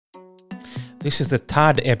This is the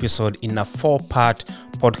third episode in a 4-part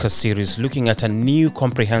podcast series looking at a new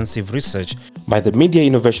comprehensive research by the Media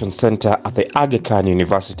Innovation Center at the Aga Khan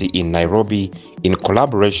University in Nairobi in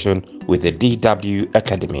collaboration with the DW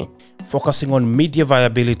Academy, focusing on media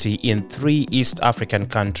viability in 3 East African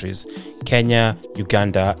countries, Kenya,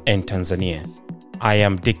 Uganda, and Tanzania. I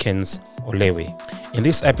am Dickens Olewe. In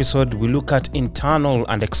this episode, we look at internal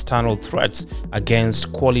and external threats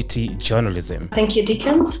against quality journalism. Thank you,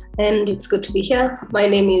 Dickens, and it's good to be here. My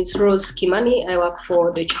name is Rose Kimani. I work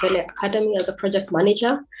for the Deutsche Academy as a project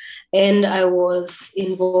manager, and I was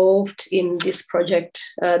involved in this project,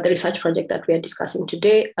 the research project that we are discussing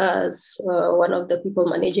today, as one of the people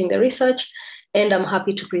managing the research, and I'm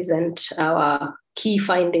happy to present our key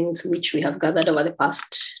findings, which we have gathered over the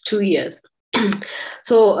past 2 years.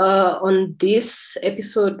 So on this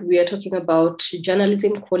episode, we are talking about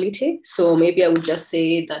journalism quality. So maybe I would just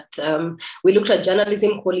say that we looked at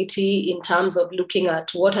journalism quality in terms of looking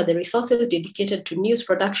at what are the resources dedicated to news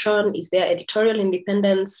production? Is there editorial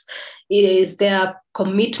independence? Is there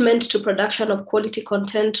commitment to production of quality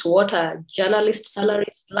content? What are journalist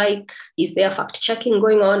salaries like? Is there fact-checking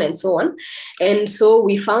going on, and so on? And so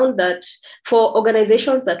we found that for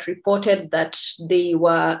organizations that reported that they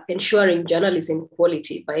were ensuring journalism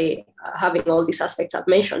quality by having all these aspects I've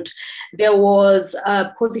mentioned, there was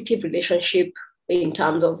a positive relationship in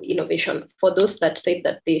terms of innovation. For those that said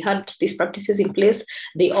that they had these practices in place,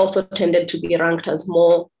 they also tended to be ranked as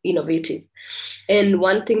more innovative. And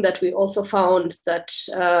one thing that we also found that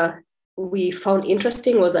we found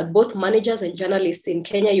interesting was that both managers and journalists in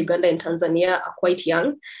Kenya, Uganda, and Tanzania are quite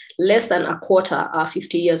young. Less than a quarter are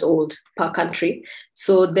 50 years old per country.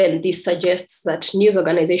 So then this suggests that news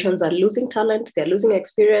organizations are losing talent, they're losing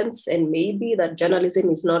experience, and maybe that journalism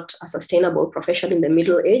is not a sustainable profession in the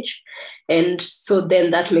middle age. And so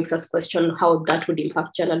then that makes us question how that would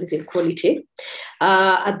impact journalism quality.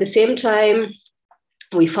 At the same time,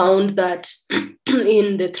 we found that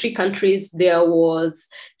in the 3 countries, there was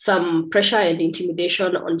some pressure and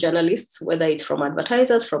intimidation on journalists, whether it's from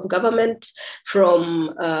advertisers, from government,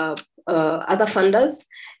 from other funders.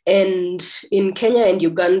 And in Kenya and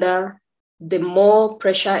Uganda, the more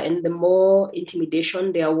pressure and the more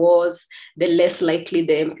intimidation there was, the less likely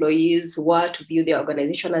the employees were to view their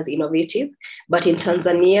organization as innovative. But in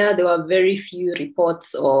Tanzania, there were very few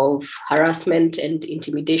reports of harassment and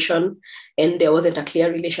intimidation, and there wasn't a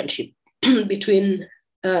clear relationship between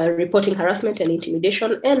reporting harassment and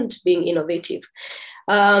intimidation and being innovative.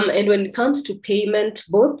 And when it comes to payment,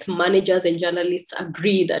 both managers and journalists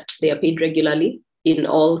agree that they are paid regularly in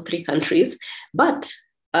all 3 countries, but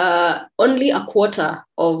only a quarter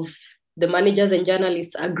of the managers and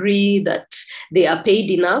journalists agree that they are paid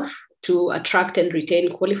enough to attract and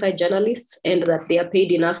retain qualified journalists, and that they are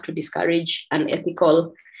paid enough to discourage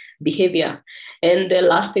unethical behavior. And the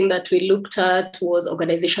last thing that we looked at was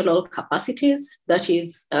organizational capacities, that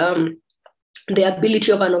is the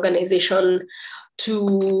ability of an organization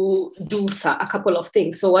to do a couple of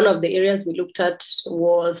things. So one of the areas we looked at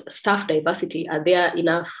was staff diversity. Are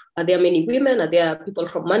there many women? Are there people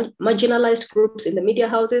from marginalized groups in the media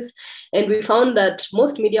houses? And we found that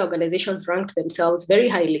most media organizations ranked themselves very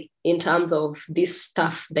highly in terms of this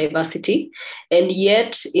staff diversity. And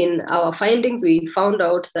yet in our findings, we found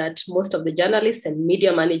out that most of the journalists and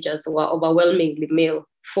media managers were overwhelmingly male.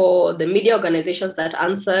 For the media organizations that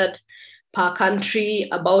answered, per country,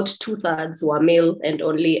 about 2/3 were male and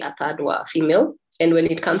only 1/3 were female. And when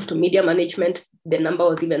it comes to media management, the number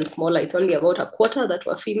was even smaller. It's only about a quarter that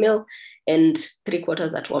were female and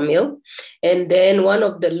 3/4 that were male. And then one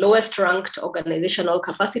of the lowest ranked organizational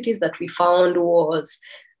capacities that we found was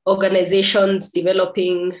organizations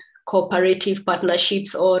developing cooperative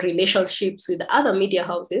partnerships or relationships with other media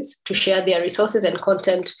houses to share their resources and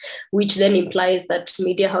content, which then implies that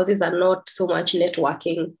media houses are not so much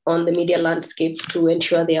networking on the media landscape to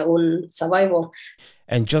ensure their own survival.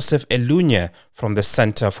 And Joseph Elunya from the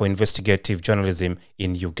Center for Investigative Journalism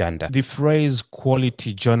in Uganda. The phrase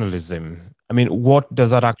quality journalism, what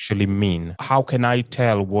does that actually mean? How can I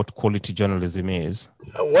tell what quality journalism is?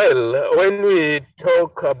 Well, when we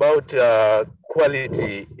talk about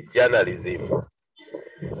quality journalism,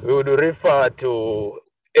 we would refer to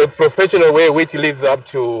a professional way which meets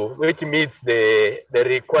the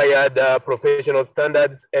required professional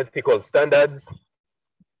standards, ethical standards.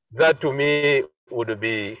 That to me would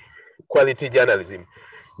be quality journalism.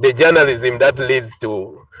 The journalism that leads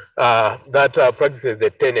to, practices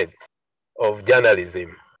the tenets of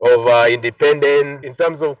journalism, of independence in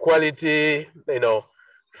terms of quality,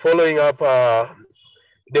 following up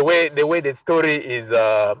the way the story is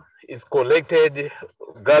is collected,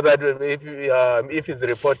 gathered, if it's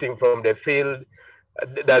reporting from the field,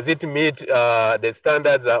 does it meet the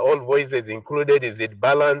standards? Are all voices included? Is it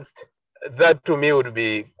balanced? That to me would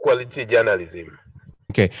be quality journalism.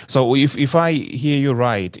 Okay, so if I hear you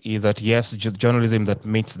right, is that yes, journalism that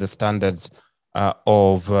meets the standards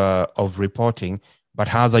of reporting, but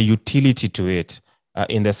has a utility to it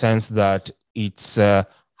in the sense that it's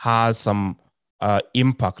has some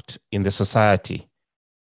impact in the society.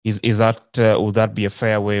 Is that would that be a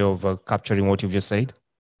fair way of capturing what you've just said?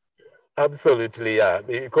 Absolutely, yeah.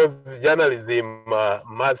 Because journalism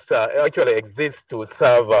must actually exist to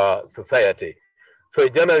serve society. So a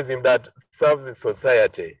journalism that serves the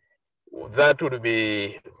society, that would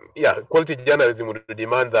be, yeah, quality journalism would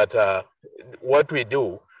demand that what we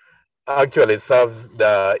do actually serves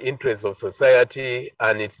the interests of society,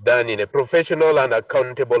 and it's done in a professional and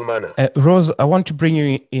accountable manner. Rose, I want to bring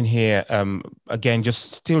you in here again,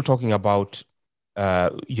 just still talking about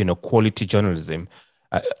quality journalism.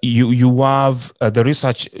 You have the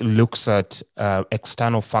research looks at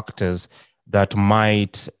external factors that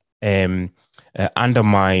might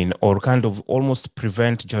undermine or kind of almost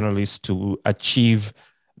prevent journalists to achieve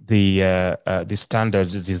the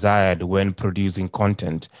standards desired when producing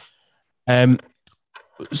content.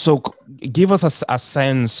 So give us a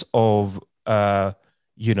sense of the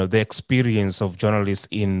experience of journalists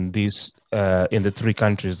in these in the three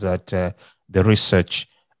countries that the research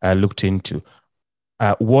looked into.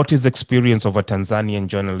 What is the experience of a Tanzanian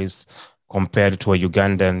journalist compared to a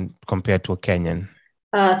Ugandan, compared to a Kenyan?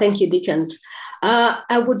 Thank you, Dickens.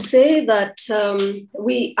 I would say that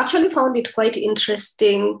we actually found it quite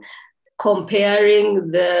interesting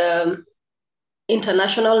comparing the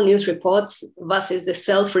international news reports versus the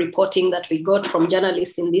self-reporting that we got from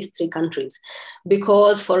journalists in these three countries.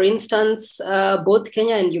 Because, for instance, both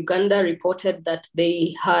Kenya and Uganda reported that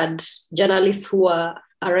they had journalists who were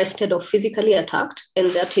arrested or physically attacked.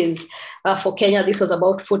 And that is, for Kenya, this was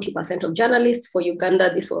about 40% of journalists. For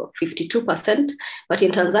Uganda, this was 52%. But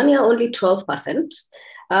in Tanzania, only 12%.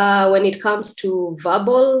 When it comes to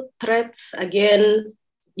verbal threats, again,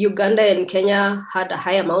 Uganda and Kenya had a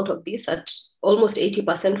high amount of this at almost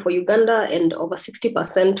 80% for Uganda and over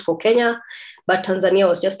 60% for Kenya, but Tanzania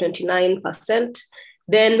was just 29%.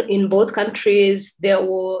 Then in both countries, there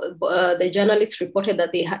were the journalists reported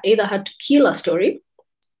that they either had to kill a story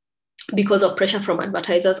because of pressure from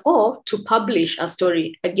advertisers, or to publish a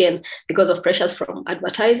story, again, because of pressures from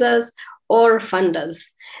advertisers or funders.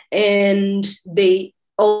 And they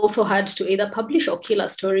also had to either publish or kill a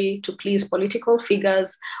story to please political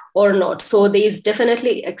figures or not. So there is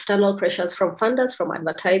definitely external pressures from funders, from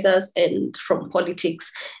advertisers, and from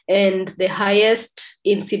politics. And the highest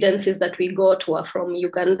incidences that we got were from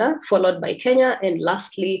Uganda, followed by Kenya, and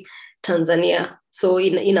lastly, Tanzania. So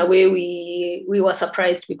in a way, we were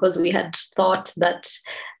surprised because we had thought that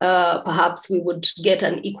perhaps we would get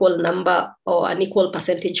an equal number or an equal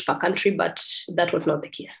percentage per country, but that was not the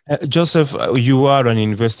case. Joseph, you are an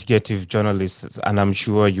investigative journalist, and I'm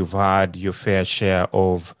sure you've had your fair share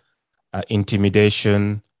of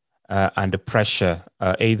intimidation and the pressure,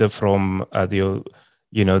 either from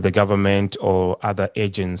the government or other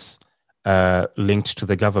agents linked to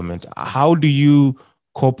the government. How do you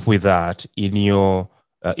cope with that in your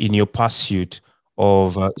pursuit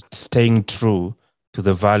of staying true to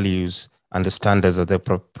the values and the standards that the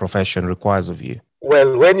profession requires of you?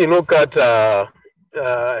 Well, when you look at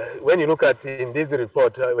in this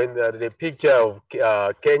report, when the picture of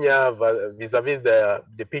Kenya vis-a-vis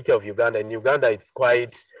the picture of Uganda, in Uganda it's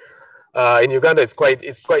quite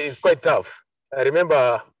tough. I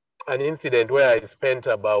remember an incident where I spent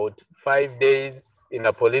about 5 days in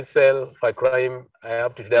a police cell for a crime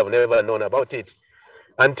up to today I've never known about it,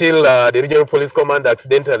 until the regional police commander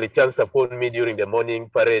accidentally chanced upon me during the morning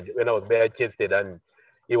parade when I was bare-chested, and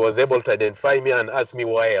he was able to identify me and ask me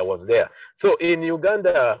why I was there. So in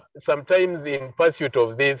Uganda, sometimes in pursuit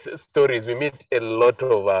of these stories, we meet a lot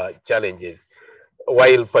of challenges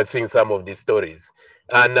while pursuing some of these stories.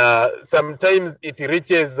 And sometimes it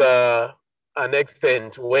reaches an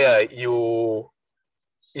extent where you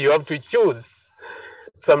have to choose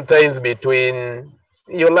sometimes between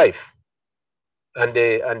your life and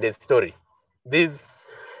the story. This,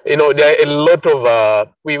 there are a lot of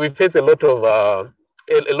we face a lot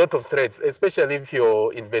of threats, especially if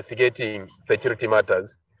you're investigating security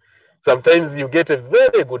matters. Sometimes you get a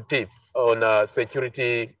very good tip on a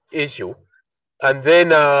security issue, and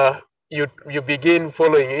then you begin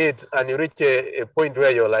following it, and you reach a point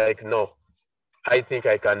where you're like, no, I think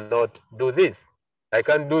I cannot do this. I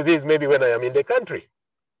can't do this maybe when I am in the country.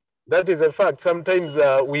 That is a fact. Sometimes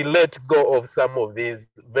we let go of some of these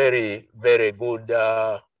very, very good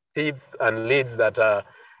tips and leads that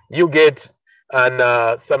you get. And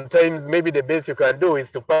sometimes maybe the best you can do is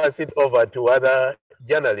to pass it over to other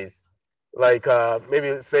journalists, like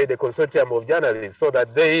maybe say the consortium of journalists, so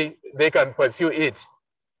that they can pursue it.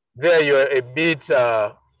 There you're a bit,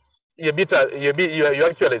 you're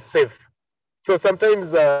actually safe. So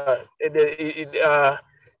sometimes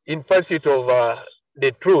in pursuit of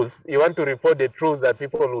the truth, you want to report the truth that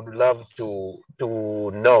people would love to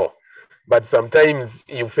know, but sometimes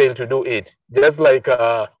you fail to do it. Just like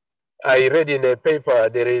I read in a paper,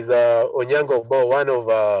 there is Onyango Bo, one of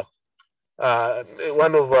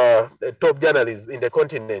the top journalists in the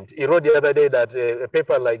continent. He wrote the other day that a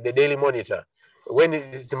paper like the Daily Monitor, when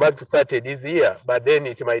it marked 30 this year, but then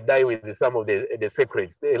it might die with some of the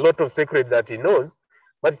secrets. A lot of secrets that he knows,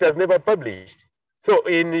 but it has never published. So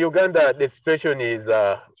in Uganda, the situation is,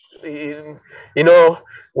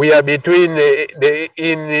 we are between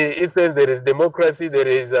in Eastern, there is democracy, there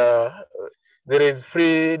is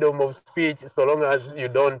freedom of speech. So long as you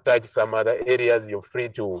don't touch some other areas, you're free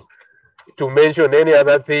to mention any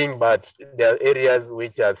other thing, but there are areas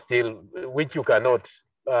which are still, which you cannot,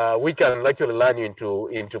 we can actually run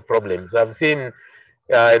into problems. I've seen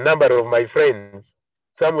a number of my friends,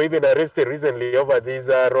 some were even arrested recently over these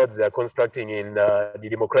roads they are constructing in the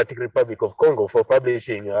Democratic Republic of Congo for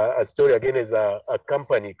publishing a story against a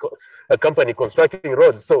company constructing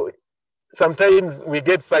roads. So sometimes we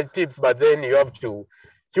get such tips, but then you have to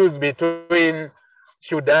choose between,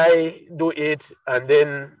 should I do it and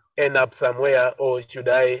then end up somewhere, or should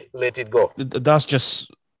I let it go? That's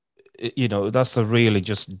just, that's a really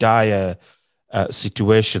just dire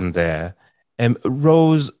situation there.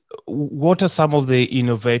 Rose, what are some of the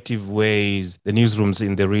innovative ways the newsrooms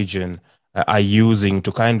in the region are using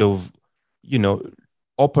to kind of,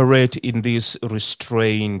 operate in these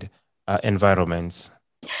restrained environments?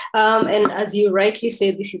 And as you rightly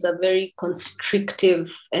say, this is a very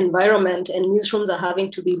constrictive environment, and newsrooms are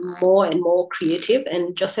having to be more and more creative.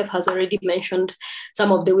 And Joseph has already mentioned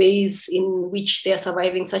some of the ways in which they are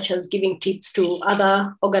surviving, such as giving tips to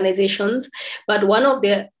other organizations. But one of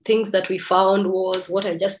the things that we found was what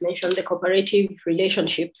I just mentioned, the cooperative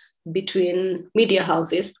relationships between media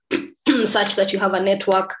houses. Such that you have a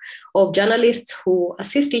network of journalists who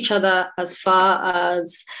assist each other as far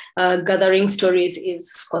as gathering stories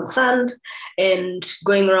is concerned, and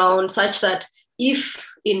going around such that if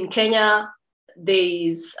in Kenya there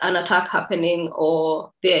is an attack happening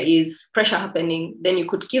or there is pressure happening, then you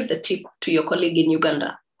could give the tip to your colleague in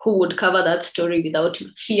Uganda, who would cover that story without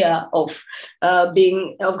fear of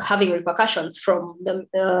having repercussions from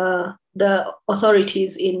the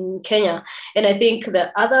authorities in Kenya. And I think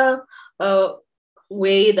the other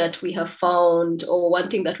way that we have found, or one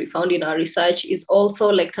thing that we found in our research, is also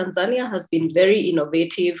like Tanzania has been very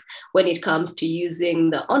innovative when it comes to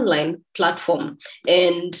using the online platform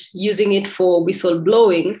and using it for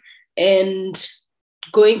whistleblowing, and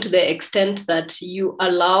going to the extent that you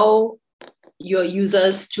allow your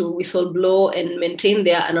users to whistleblow and maintain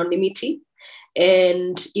their anonymity.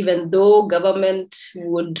 And even though government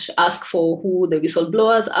would ask for who the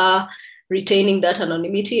whistleblowers are, retaining that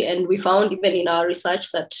anonymity. And we found even in our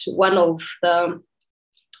research that one of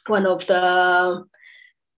the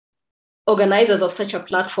organizers of such a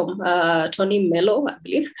platform, Tony Mello, I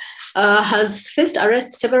believe, has faced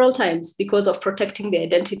arrest several times because of protecting the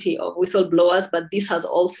identity of whistleblowers. But this has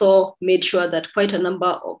also made sure that quite a number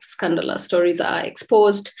of scandalous stories are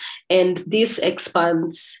exposed, and this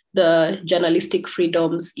expands the journalistic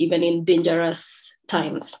freedoms even in dangerous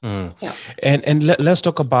times. Yeah. And let's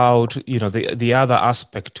talk about the other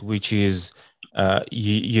aspect, which is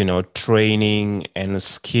training and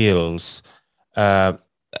skills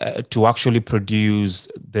to actually produce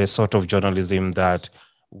the sort of journalism that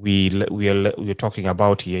we're talking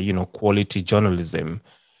about here, quality journalism.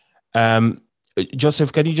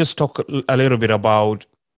 Joseph, can you just talk a little bit about,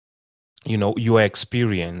 your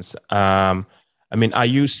experience? Are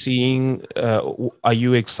you seeing, are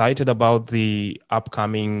you excited about the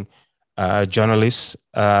upcoming journalists?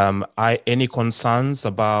 Any concerns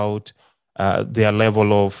about their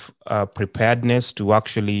level of preparedness to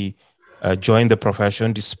actually join the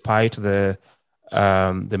profession despite the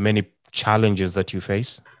many challenges that you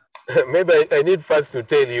face? Maybe I need first to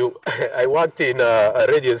tell you, I worked in a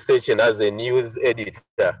radio station as a news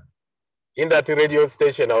editor. In that radio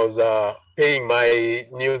station, I was paying my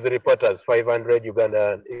news reporters 500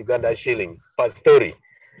 Uganda shillings per story.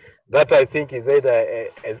 That I think is either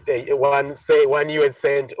one US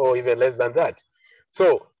cent or even less than that.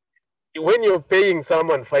 So when you're paying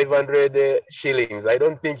someone 500 shillings, I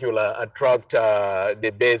don't think you'll attract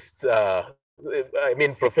the best. I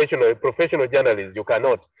mean, professional journalists. You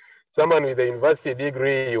cannot. Someone with a university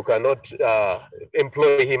degree, you cannot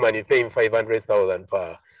employ him and you pay him 500,000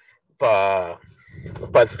 per per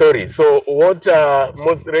story. So what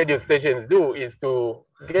most radio stations do is to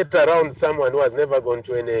get around someone who has never gone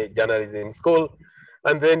to any journalism school,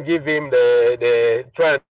 and then give him the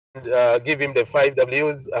try and give him the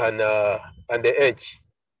 5Ws and the H.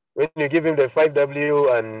 When you give him the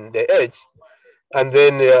 5W and the H, and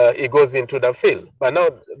then he goes into the field. But now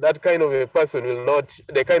that kind of a person will not,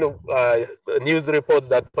 the kind of news reports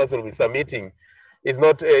that person will be submitting is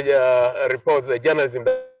not a reports, a journalism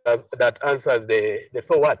that answers the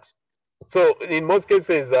so what. So in most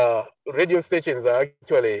cases, radio stations are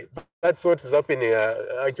actually, that's what's happening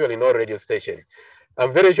actually in all radio station.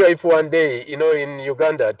 I'm very sure if one day, in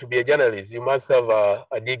Uganda, to be a journalist, you must have a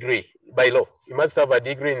degree by law. You must have a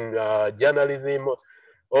degree in journalism,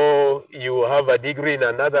 or you have a degree in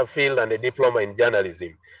another field and a diploma in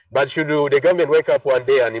journalism. But should the government wake up one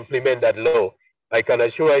day and implement that law, I can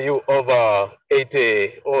assure you over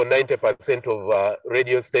 80 or 90% of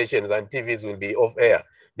radio stations and TVs will be off air,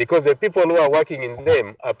 because the people who are working in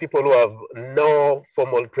them are people who have no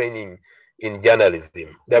formal training in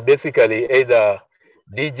journalism. They're basically either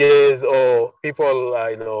DJs or people,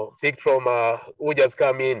 picked from who just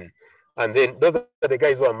come in. And then those are the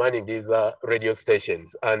guys who are manning these radio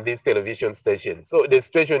stations and these television stations. So the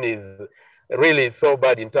situation is really so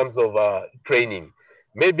bad in terms of training.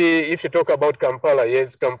 Maybe if you talk about Kampala,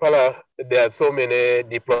 yes, Kampala, there are so many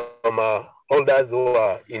diploma holders who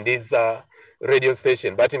are in this radio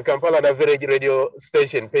station. But in Kampala, the average radio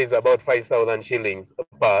station pays about 5,000 shillings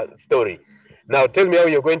per story. Now, tell me how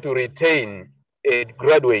you're going to retain a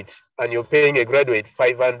graduate and you're paying a graduate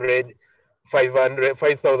 5,000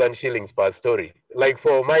 shillings per story. Like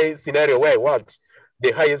for my scenario where I worked, the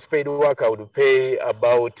highest paid worker would pay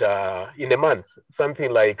about, in a month,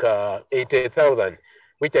 something like 80,000,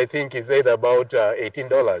 which I think is either about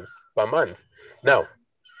 $18 per month. Now,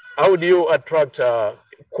 how do you attract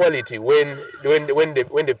quality when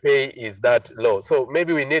the pay is that low? So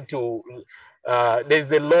maybe we need to,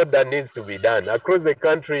 there's a lot that needs to be done. Across the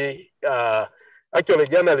country, actually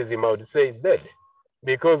journalism, I would say, is dead.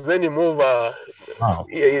 Because when you move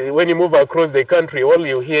across the country, all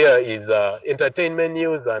you hear is entertainment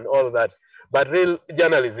news and all that, but real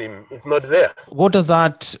journalism is not there. What does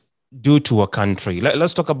that do to a country?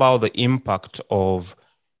 Let's talk about the impact of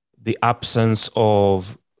the absence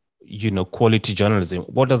of, quality journalism.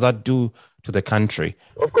 What does that do to the country?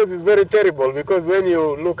 Of course, it's very terrible, because when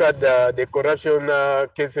you look at the corruption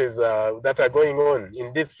cases that are going on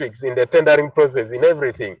in districts, in the tendering process, in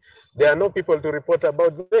everything, there are no people to report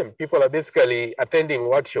about them. People are basically attending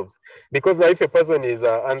workshops, because now if a person is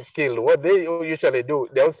unskilled, what they usually do,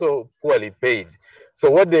 they're also poorly paid. So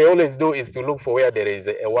what they always do is to look for where there is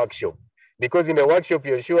a workshop. Because in a workshop,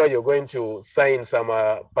 you're sure you're going to sign some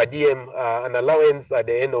per diem, an allowance at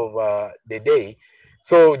the end of the day.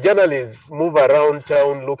 So journalists move around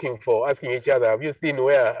town looking for, asking each other, have you seen do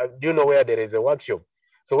you know where there is a workshop?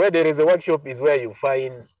 So where there is a workshop is where you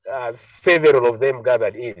find several of them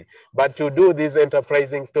gathered in. But to do these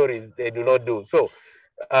enterprising stories, they do not do. So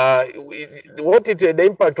the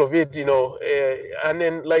impact of it, an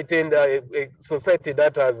enlightened society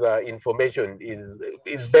that has information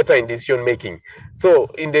is better in decision making. So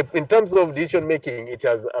in terms of decision making, it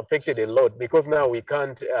has affected a lot, because now we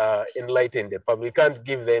can't enlighten the public. We can't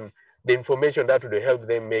give them the information that would help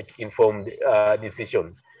them make informed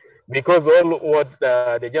decisions. Because all what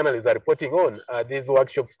the journalists are reporting on are these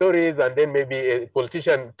workshop stories, and then maybe a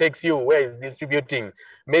politician takes you where he's distributing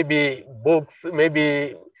maybe books,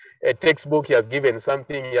 maybe a textbook, he has given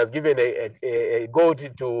something, he has given a gold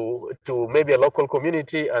to maybe a local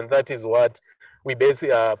community, and that is what we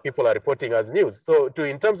basically people are reporting as news. So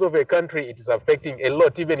in terms of a country, it is affecting a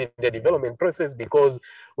lot, even in the development process, because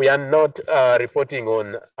we are not reporting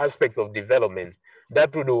on aspects of development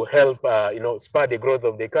that would help, spur the growth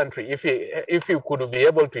of the country. If you could be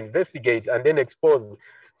able to investigate and then expose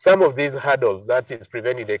some of these hurdles that is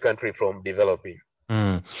preventing the country from developing.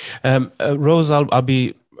 Rose,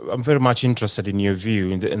 I'm very much interested in your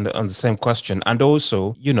view on the same question, and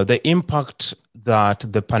also, the impact that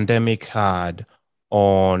the pandemic had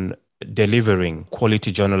on delivering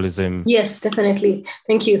quality journalism. Yes, definitely.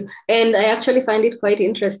 Thank you. And I actually find it quite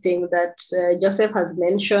interesting that Joseph has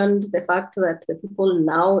mentioned the fact that the people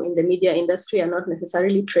now in the media industry are not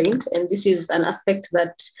necessarily trained. And this is an aspect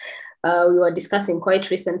that we were discussing quite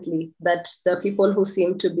recently, that the people who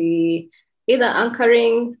seem to be either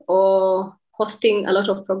anchoring or hosting a lot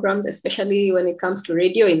of programs, especially when it comes to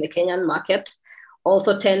radio in the Kenyan market,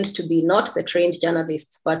 also tend to be not the trained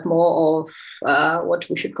journalists, but more of what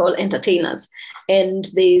we should call entertainers. And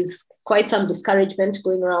there's quite some discouragement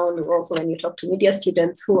going around also when you talk to media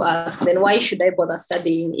students who ask, then why should I bother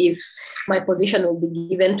studying if my position will be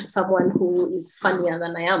given to someone who is funnier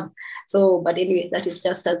than I am? So, but anyway, that is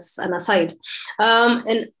just as an aside.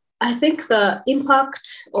 And I think the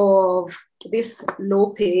impact of this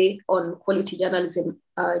low pay on quality journalism,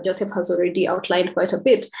 Joseph has already outlined quite a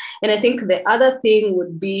bit. And I think the other thing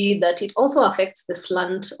would be that it also affects the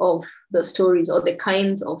slant of the stories or the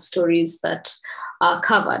kinds of stories that are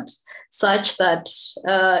covered, such that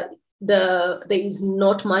there is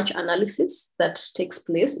not much analysis that takes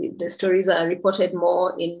place. The stories are reported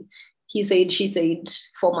more in he said, she said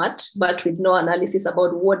format, but with no analysis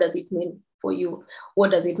about what does it mean for you,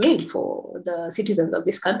 what does it mean for the citizens of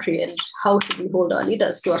this country, and how should we hold our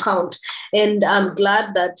leaders to account. And I'm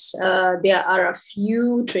glad that there are a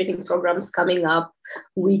few training programs coming up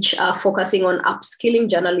which are focusing on upskilling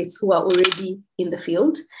journalists who are already in the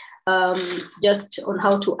field, just on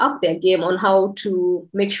how to up their game, on how to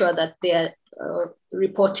make sure that they're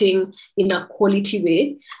reporting in a quality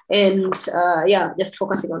way, and just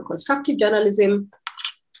focusing on constructive journalism.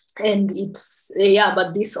 And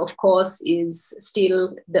but this, of course, is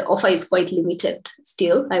still, the offer is quite limited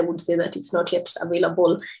still. I would say that it's not yet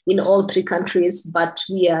available in all 3 countries, but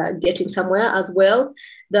we are getting somewhere as well.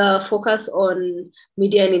 The focus on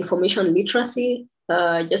media and information literacy,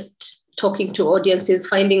 just talking to audiences,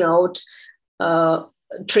 finding out,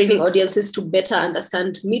 training audiences to better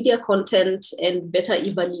understand media content and better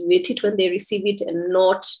evaluate it when they receive it, and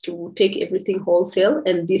not to take everything wholesale.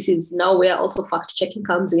 And this is now where also fact checking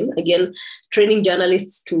comes in. Again, training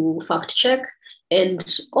journalists to fact check, and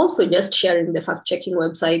also just sharing the fact checking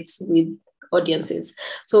websites with audiences.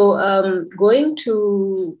 So going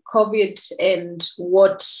to COVID and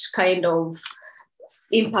what kind of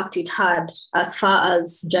impact it had as far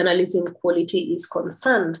as journalism quality is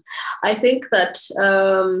concerned, I think that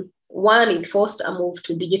one, it forced a move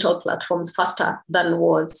to digital platforms faster than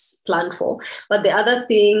was planned for. But the other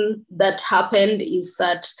thing that happened is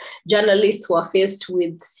that journalists were faced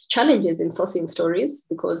with challenges in sourcing stories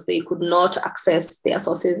because they could not access their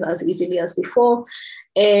sources as easily as before.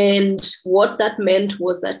 And what that meant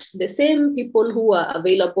was that the same people who were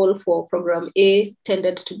available for program A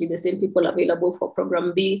tended to be the same people available for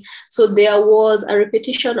program B. So there was a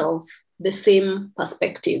repetition of the same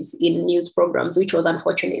perspectives in news programs, which was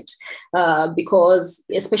unfortunate because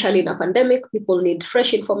especially in a pandemic, people need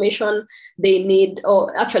fresh information. They need,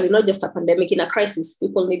 or actually not just a pandemic, in a crisis,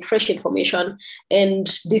 people need fresh information. And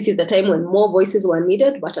this is the time when more voices were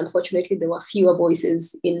needed, but unfortunately there were fewer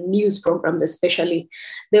voices in news programs especially.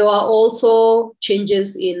 There were also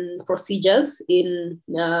changes in procedures in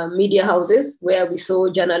media houses where we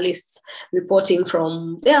saw journalists reporting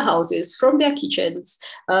from their houses, from their kitchens,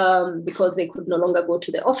 because they could no longer go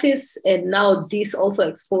to the office. And now this also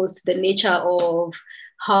exposed the nature of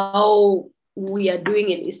how we are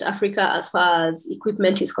doing in East Africa as far as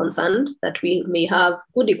equipment is concerned, that we may have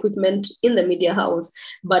good equipment in the media house,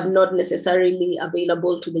 but not necessarily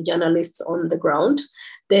available to the journalists on the ground.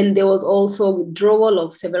 Then there was also withdrawal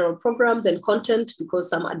of several programs and content because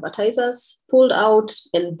some advertisers pulled out.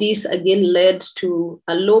 And this again led to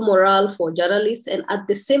a low morale for journalists. And at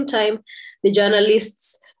the same time, the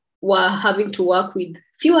journalists were having to work with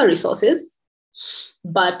fewer resources,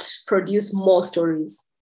 but produce more stories.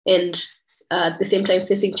 And at the same time,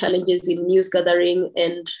 facing challenges in news gathering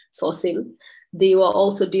and sourcing. They were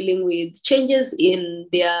also dealing with changes in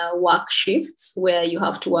their work shifts, where you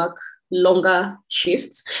have to work longer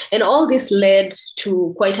shifts. And all this led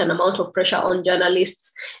to quite an amount of pressure on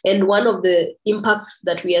journalists. And one of the impacts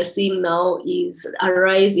that we are seeing now is a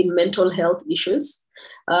rise in mental health issues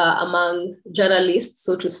among journalists,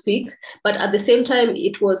 so to speak. But at the same time,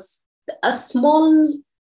 it was a small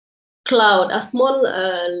cloud, a small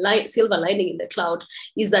silver lining in the cloud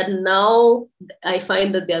is that now I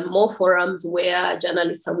find that there are more forums where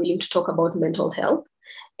journalists are willing to talk about mental health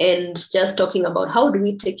and just talking about how do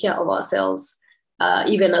we take care of ourselves,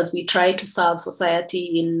 even as we try to serve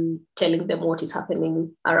society in telling them what is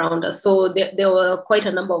happening around us. So there were quite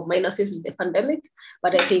a number of minuses with the pandemic,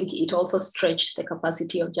 but I think it also stretched the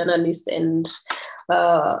capacity of journalists. And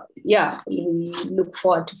we look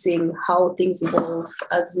forward to seeing how things evolve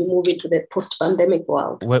as we move into the post-pandemic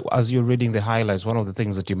world. Well, as you're reading the highlights, one of the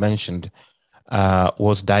things that you mentioned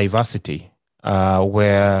was diversity,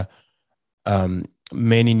 where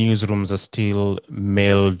many newsrooms are still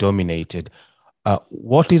male-dominated.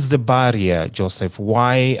 What is the barrier, Joseph?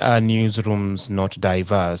 Why are newsrooms not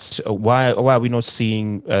diverse? Why are we not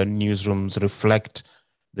seeing newsrooms reflect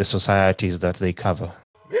the societies that they cover?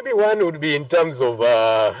 Maybe one would be in terms of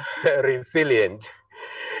resilience.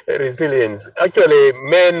 Actually,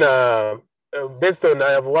 men, based on,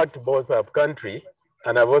 I have worked both up country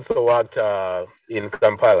and I've also worked in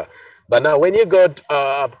Kampala. But now when you got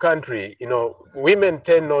up country, women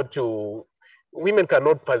tend not to, women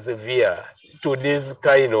cannot persevere to this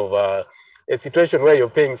kind of a situation where you're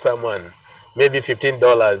paying someone maybe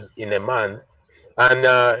 $15 in a month.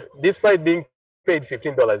 And despite being paid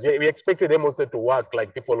 $15, we expected them also to work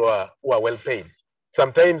like people who are well paid.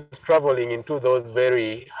 Sometimes traveling into those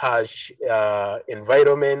very harsh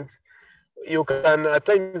environments, at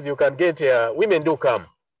times you can get, women do come,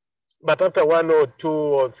 but after 1 or 2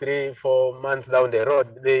 or 3, 4 months down the road,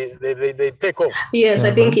 they take off. Yes,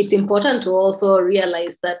 I think it's important to also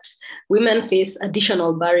realize that women face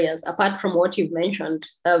additional barriers apart from what you've mentioned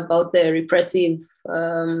about the repressive,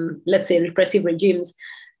 let's say, repressive regimes.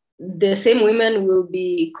 The same women will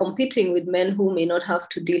be competing with men who may not have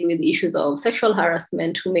to deal with issues of sexual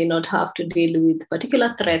harassment, who may not have to deal with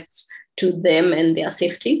particular threats to them and their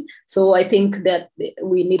safety. So I think that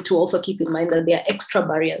we need to also keep in mind that there are extra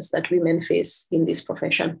barriers that women face in this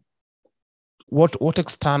profession. What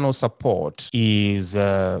external support is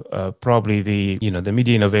probably the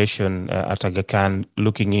media innovation at Aga Khan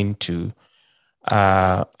looking into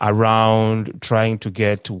around trying to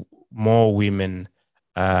get more women,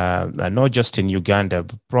 not just in Uganda,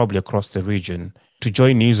 but probably across the region, to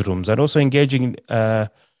join newsrooms, and also engaging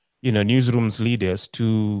newsrooms leaders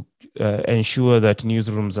to ensure that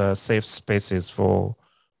newsrooms are safe spaces for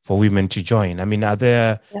women to join? I mean, are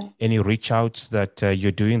there any reach outs that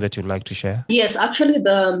you're doing that you'd like to share? Yes, actually,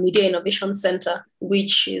 the Media Innovation Center,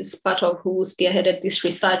 which is part of who spearheaded this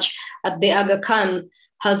research at the Aga Khan,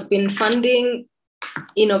 has been funding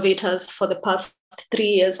innovators for the past 3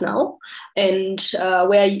 years now. And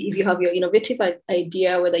where if you have your innovative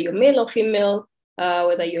idea, whether you're male or female,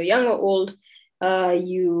 whether you're young or old,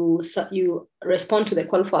 you respond to the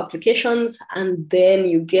call for applications, and then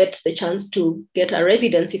you get the chance to get a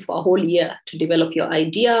residency for a whole year to develop your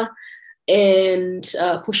idea and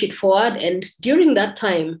push it forward. And during that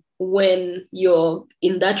time, when you're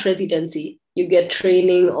in that residency, you get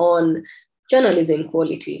training on journalism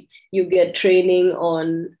quality, you get training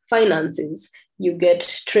on finances, you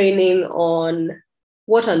get training on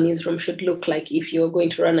what a newsroom should look like if you're going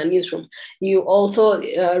to run a newsroom. You also,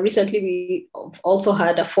 recently we also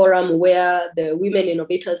had a forum where the women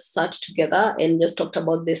innovators sat together and just talked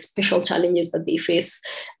about the special challenges that they face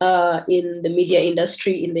in the media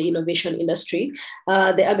industry, in the innovation industry.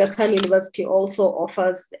 The Aga Khan University also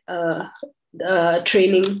offers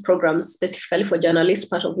training programs specifically for journalists,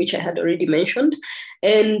 part of which I had already mentioned.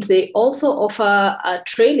 And they also offer a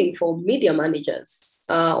training for media managers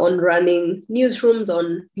on running newsrooms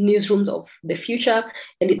of the future.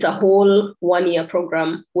 And it's a whole 1-year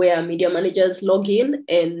program where media managers log in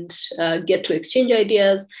and get to exchange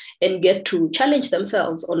ideas and get to challenge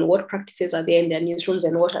themselves on what practices are there in their newsrooms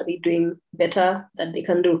and what are they doing better that they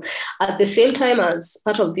can do. At the same time, as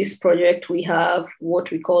part of this project, we have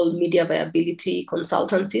what we call media viability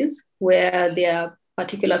consultancies, where there are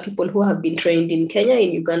particular people who have been trained in Kenya,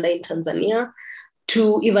 in Uganda, in Tanzania,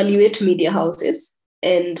 to evaluate media houses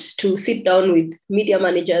and to sit down with media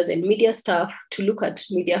managers and media staff to look at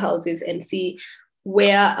media houses and see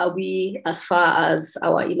where are we as far as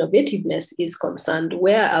our innovativeness is concerned,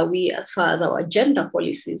 where are we as far as our gender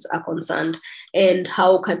policies are concerned, and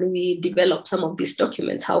how can we develop some of these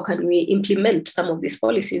documents, how can we implement some of these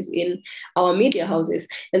policies in our media houses.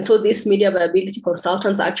 And so these media viability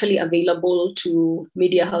consultants are actually available to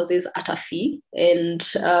media houses at a fee, and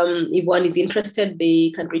if one is interested,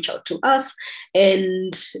 they can reach out to us.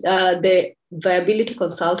 And the viability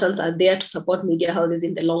consultants are there to support media houses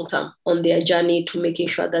in the long term on their journey to making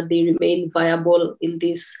sure that they remain viable in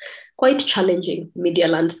this quite challenging media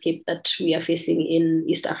landscape that we are facing in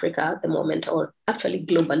East Africa at the moment, or actually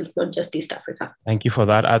globally, not just East Africa. Thank you for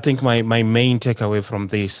that. I think my main takeaway from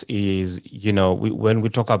this is, when we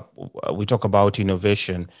talk about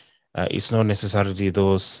innovation, it's not necessarily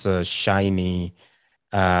those shiny,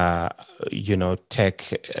 tech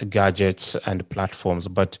gadgets and platforms,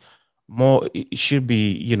 but more, it should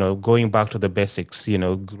be, going back to the basics,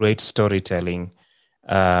 great storytelling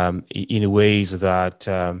in ways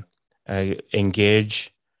that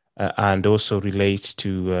engage and also relate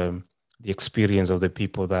to the experience of the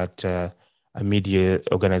people that media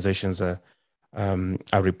organizations are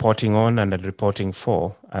reporting on and are reporting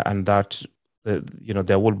for, and that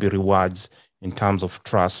there will be rewards in terms of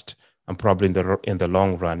trust and probably in the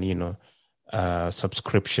long run,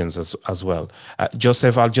 subscriptions as well.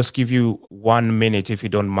 Joseph, I'll just give you 1 minute, if you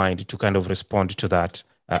don't mind, to kind of respond to that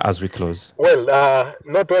as we close. Well,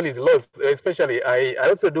 not all is lost, especially I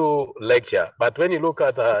also do lecture, but when you look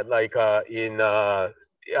at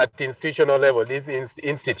at institutional level, these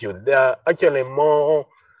institutes, there are actually more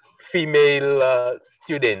female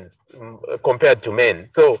students compared to men.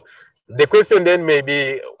 So the question then may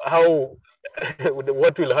be how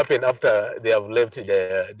what will happen after they have left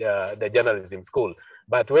the journalism school.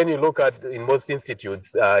 But when you look at in most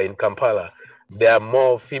institutes in Kampala, there are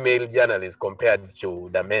more female journalists compared to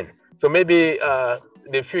the men. So maybe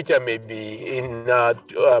the future may be in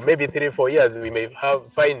maybe 3-4 years, we may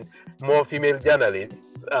find more female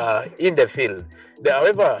journalists in the field.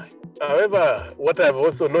 However, what I've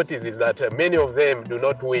also noticed is that many of them do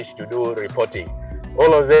not wish to do reporting.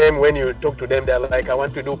 All of them, when you talk to them, they're like, I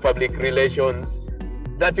want to do public relations.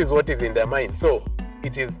 That is what is in their mind. So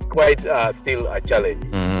it is quite still a challenge.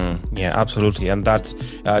 Yeah, absolutely. And that's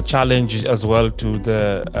a challenge as well to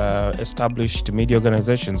the established media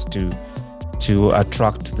organizations to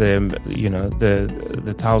attract them,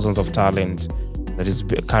 the thousands of talent that is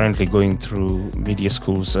currently going through media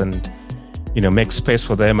schools, and make space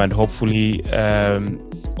for them, and hopefully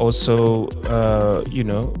also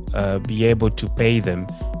be able to pay them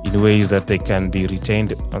in ways that they can be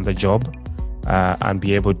retained on the job and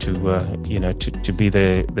be able to be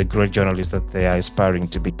the great journalists that they are aspiring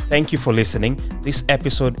to be. Thank you for listening. This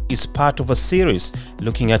episode is part of a series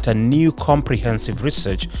looking at a new comprehensive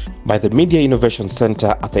research by the Media Innovation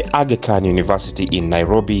Center at the Aga Khan University in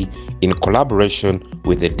Nairobi in collaboration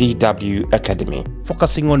with the DW Academy,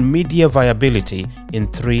 focusing on media viability in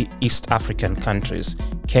 3 East African countries: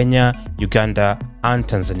 Kenya, Uganda, and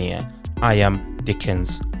Tanzania. I am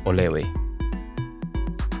Dickens Olewe.